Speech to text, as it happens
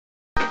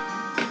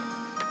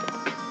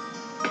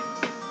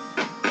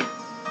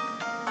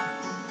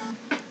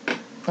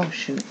Oh,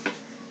 shoot.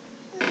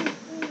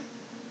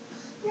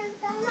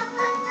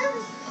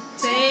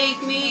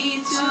 Take me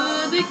to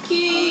the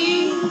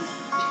King.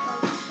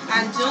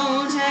 I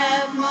don't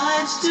have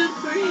much to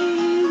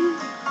bring.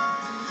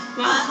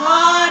 My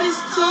heart is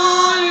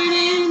torn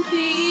in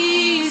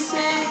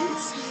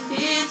pieces.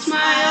 It's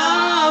my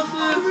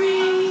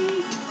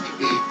offering.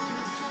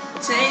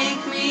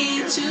 Take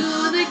me to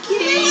the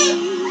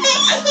King.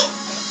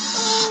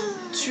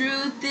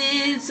 Truth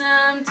is,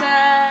 I'm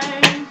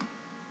tired.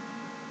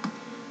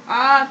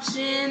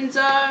 Options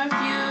are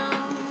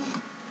few.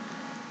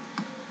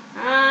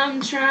 I'm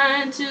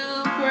trying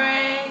to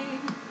pray,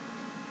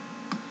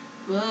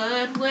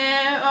 but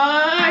where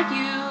are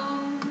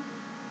you?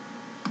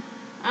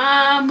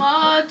 I'm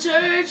all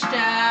churched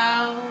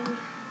out,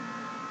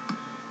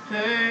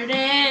 hurt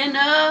and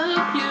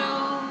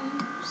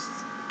abused.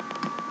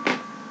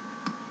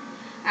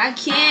 I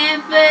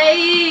can't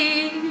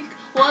fake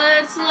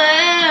what's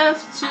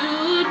left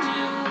to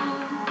do.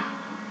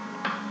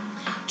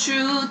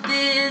 Truth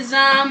is,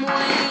 I'm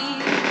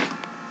weak.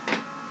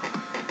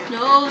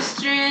 No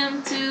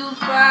strength to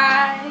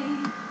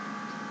fight,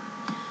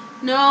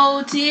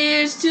 no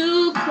tears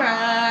to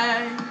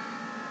cry,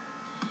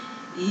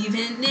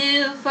 even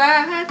if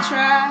I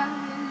try.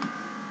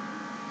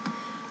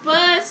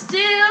 But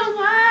still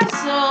my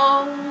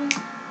soul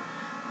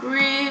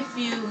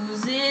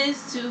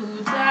refuses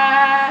to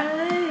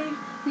die.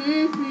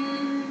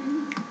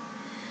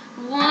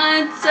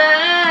 One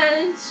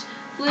touch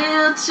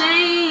will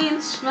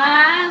change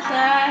my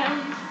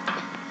life.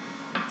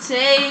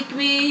 Take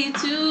me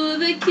to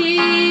the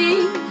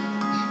King.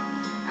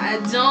 I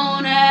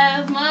don't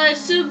have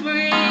much to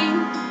bring.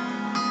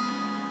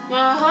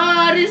 My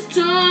heart is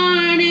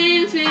torn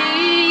in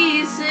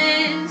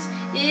pieces.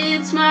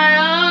 It's my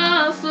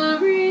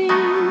offering.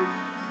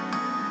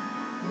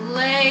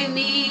 Lay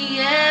me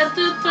at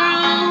the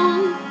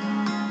throne.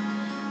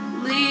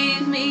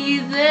 Leave me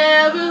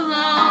there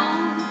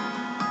alone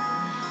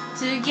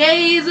to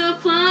gaze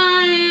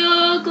upon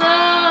your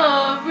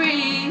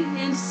glory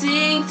and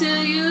sing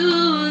to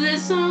you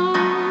this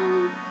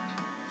song.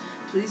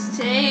 Please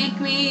take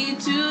me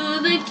to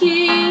the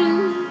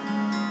King.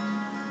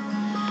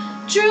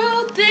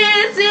 Truth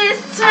is,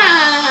 it's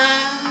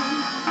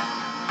time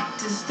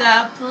to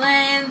stop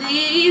playing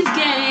these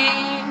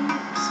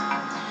games.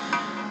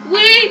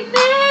 We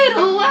need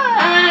a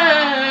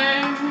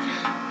word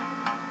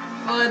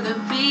for the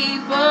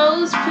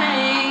people's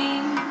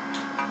pain.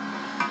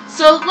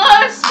 So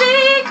Lord,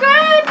 speak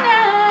right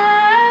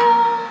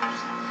now.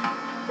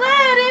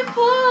 Let it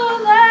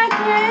pour like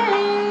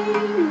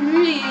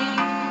rain.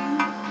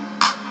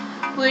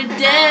 We're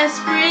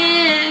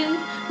desperate.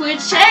 We're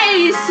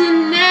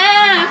chasing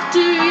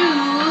after you.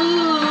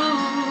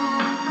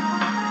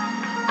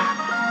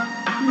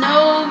 No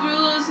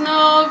rules,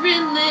 no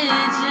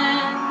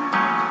religion.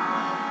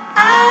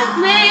 I've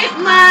made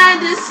my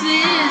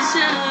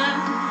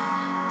decision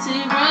to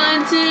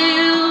run to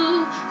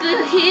you, the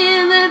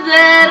healer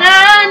that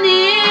I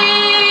need.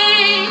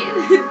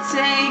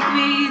 Take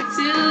me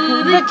to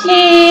the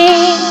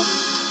King.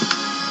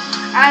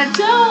 I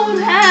don't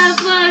have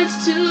much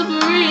to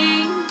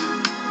bring.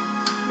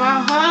 My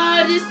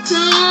heart is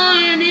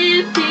torn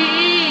in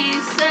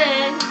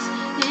pieces.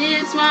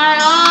 It's my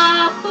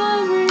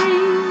offering.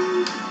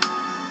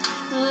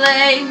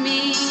 Lay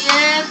me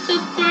at the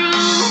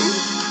throne.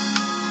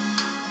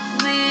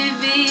 Leave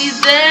me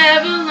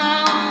there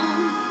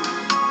alone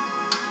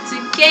to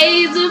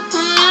gaze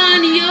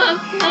upon your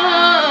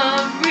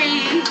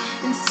glory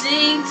and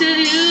sing to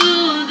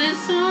you this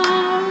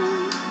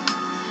song.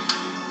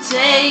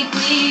 Take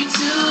me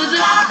to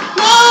the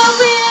Lord,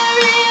 we're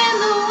in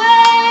the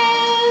way.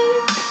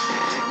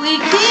 We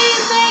keep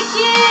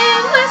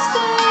making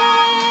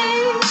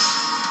mistakes.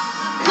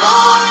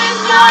 Lord,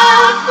 it's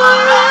not for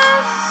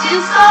us,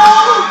 it's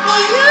all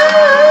for you.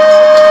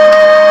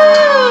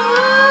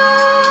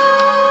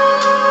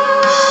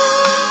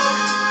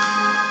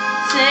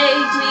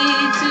 Take me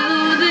to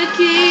the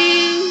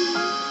King.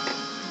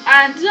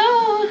 I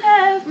don't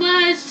have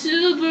much to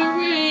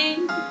bring.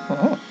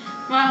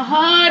 My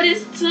heart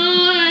is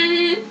torn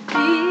in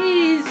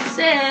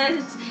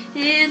pieces.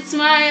 It's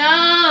my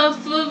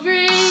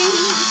offering.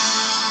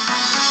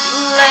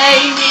 Lay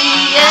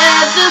me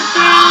at the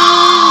throne.